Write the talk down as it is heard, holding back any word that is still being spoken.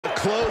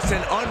close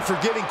and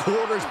unforgiving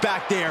quarters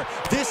back there.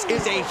 This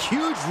is a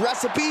huge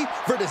recipe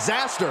for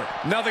disaster.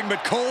 Nothing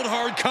but cold,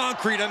 hard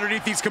concrete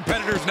underneath these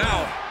competitors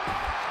now.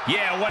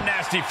 Yeah, one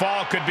nasty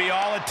fall could be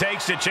all it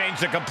takes to change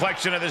the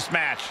complexion of this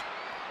match.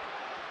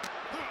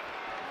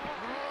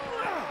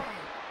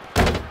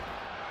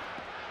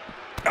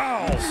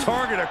 Oh,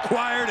 target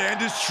acquired and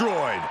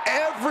destroyed.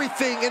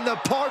 Everything in the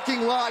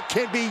parking lot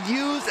can be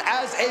used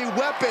as a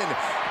weapon.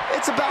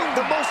 It's about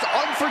the most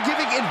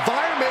unforgiving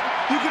environment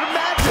you can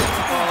imagine.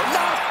 Oh,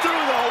 knocked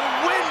through the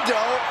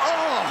window.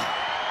 Oh.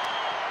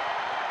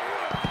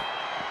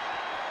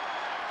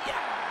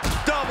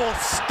 Double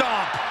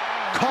stomp.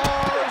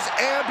 Cars,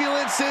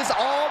 ambulances,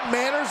 all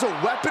manners of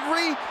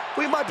weaponry.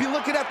 We might be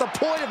looking at the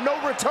point of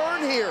no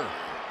return here.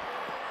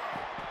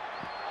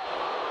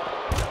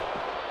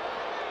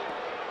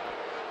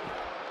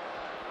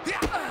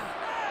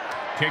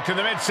 Kick to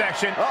the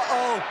midsection.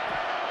 Uh-oh.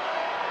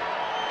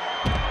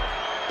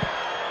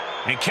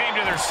 And came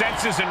to their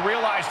senses and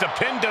realized a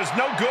pin does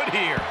no good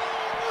here.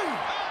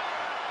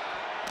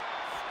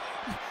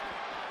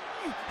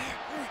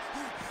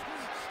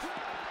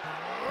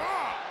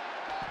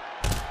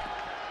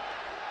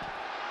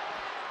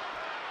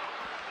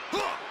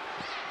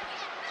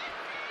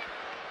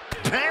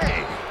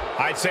 Bang!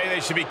 I'd say they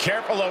should be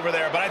careful over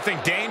there, but I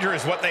think danger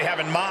is what they have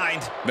in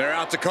mind. They're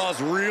out to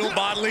cause real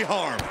bodily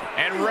harm.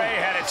 And Rey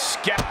had it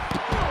scattered.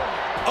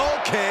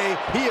 Okay,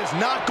 he is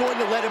not going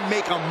to let him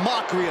make a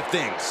mockery of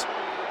things.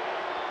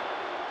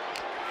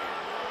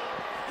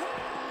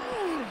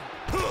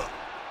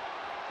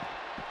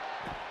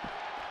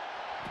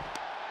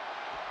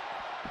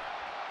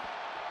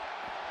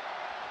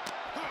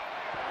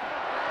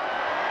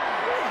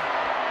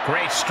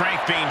 Great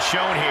strength being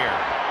shown here.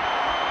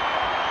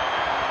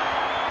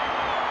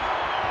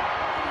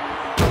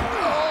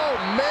 Oh,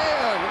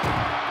 man.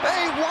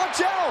 Hey,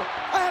 watch out.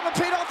 I haven't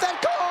paid off that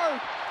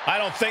car. I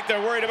don't think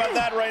they're worried about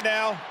that right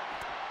now.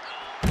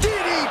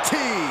 DDT.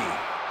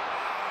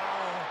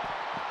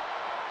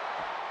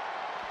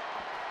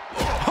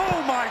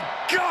 Oh, my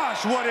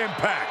gosh, what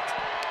impact.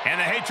 And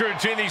the hatred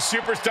between these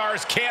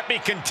superstars can't be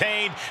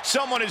contained.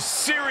 Someone is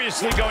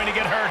seriously going to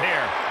get hurt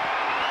here.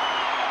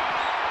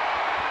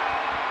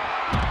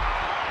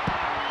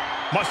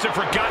 Must have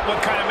forgotten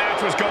what kind of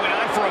match was going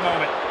on for a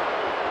moment.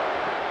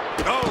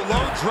 Oh,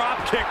 low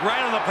drop kick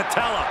right on the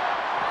patella.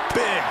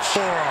 Big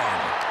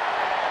forearm.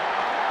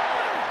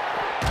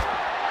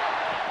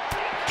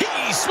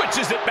 He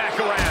switches it back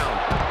around.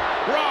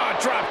 Raw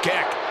drop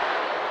kick.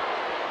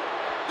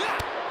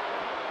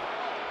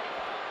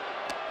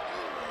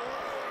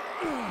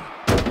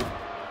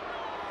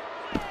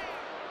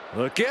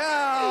 Look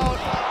out.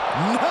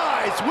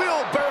 Nice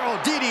wheelbarrow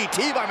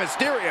DDT by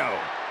Mysterio.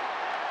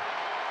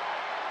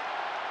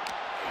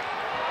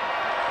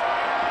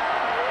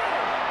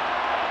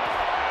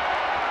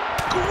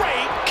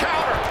 Great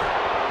counter.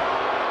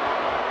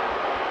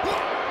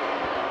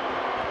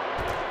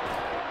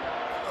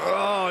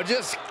 Oh,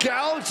 just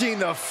gouging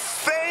the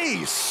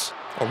face.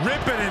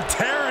 Ripping and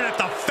tearing at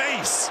the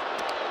face.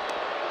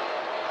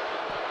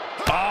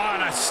 Oh,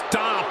 and a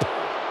stomp.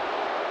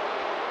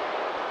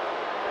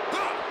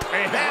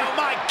 Oh,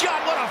 my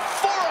God, what a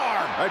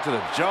forearm. Right to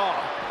the jaw.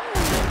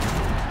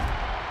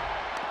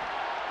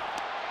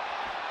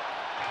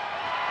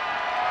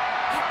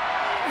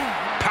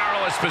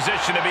 Powerless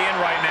position to be in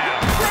right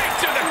now. Right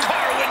to the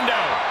car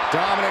window.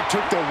 Dominik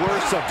took the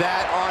worst of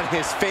that on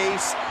his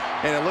face,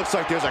 and it looks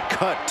like there's a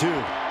cut,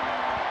 too.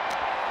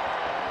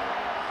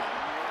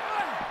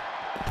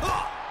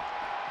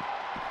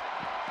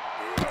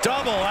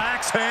 Double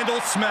axe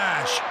handle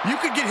smash. You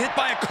could get hit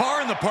by a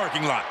car in the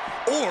parking lot,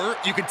 or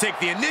you could take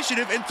the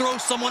initiative and throw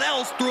someone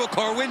else through a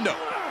car window.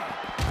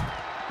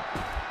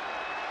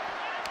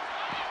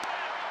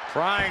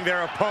 Prying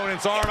their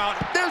opponent's arm out.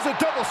 There's a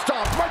double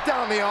stomp right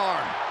down the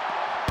arm.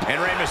 And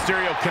Rey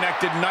Mysterio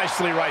connected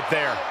nicely right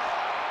there.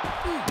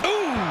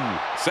 Ooh!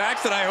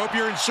 Saxton, I hope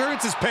your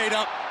insurance is paid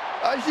up.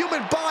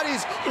 Human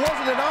bodies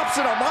wasn't an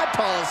option on my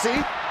policy.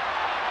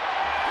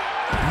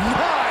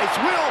 Nice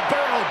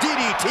wheelbarrow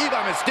DDT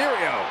by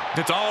Mysterio.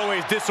 It's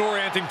always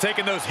disorienting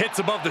taking those hits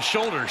above the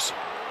shoulders.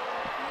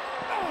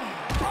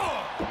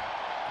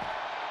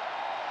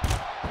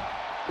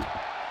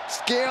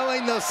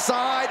 Scaling the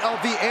side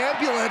of the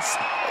ambulance,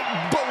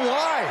 but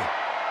why?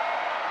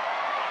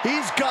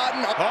 He's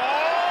gotten...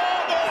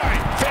 Oh, boy!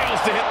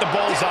 Fails to hit the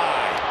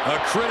bullseye. A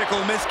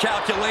critical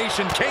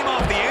miscalculation came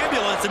off the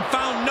ambulance and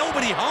found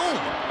nobody home.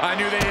 I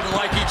knew they didn't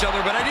like each other,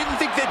 but I didn't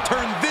think they'd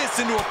turn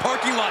this into a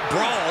parking lot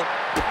brawl.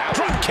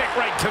 Drop kick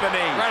right to the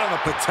knee. Right on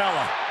the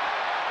patella.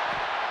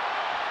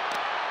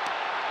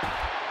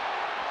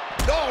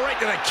 Oh, right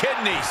to the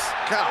kidneys.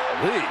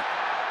 Golly.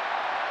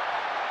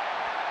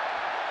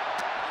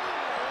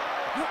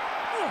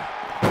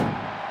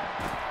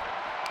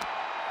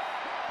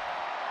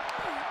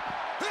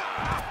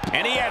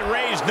 And he had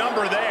Rey's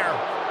number there.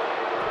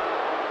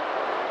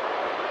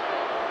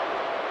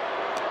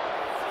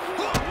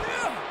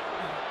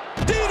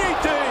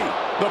 DDT!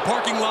 The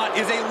parking lot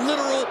is a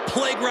literal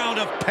playground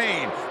of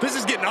pain. This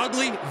is getting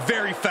ugly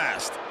very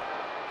fast.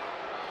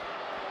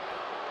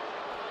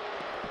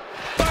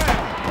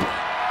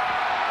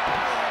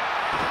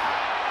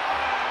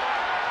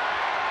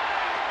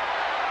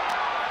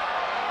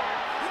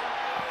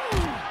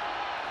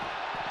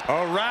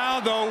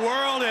 Around the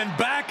world and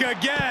back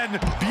again.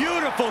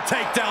 Beautiful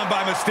takedown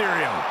by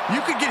Mysterio.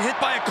 You could get hit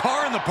by a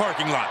car in the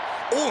parking lot,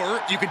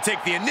 or you could take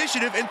the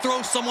initiative and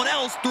throw someone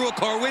else through a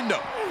car window.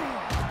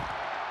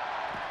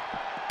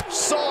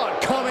 Saw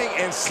it coming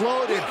and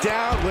slowed it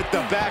down with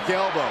the back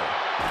elbow.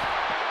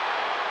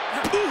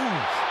 Ooh.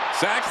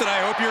 Saxton,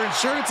 I hope your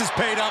insurance is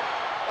paid up.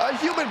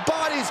 Human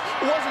bodies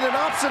wasn't an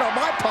option on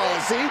my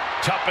policy.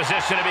 Tough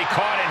position to be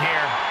caught in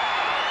here.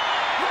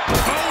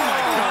 Oh,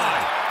 my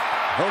God.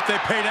 Hope they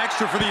paid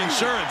extra for the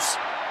insurance.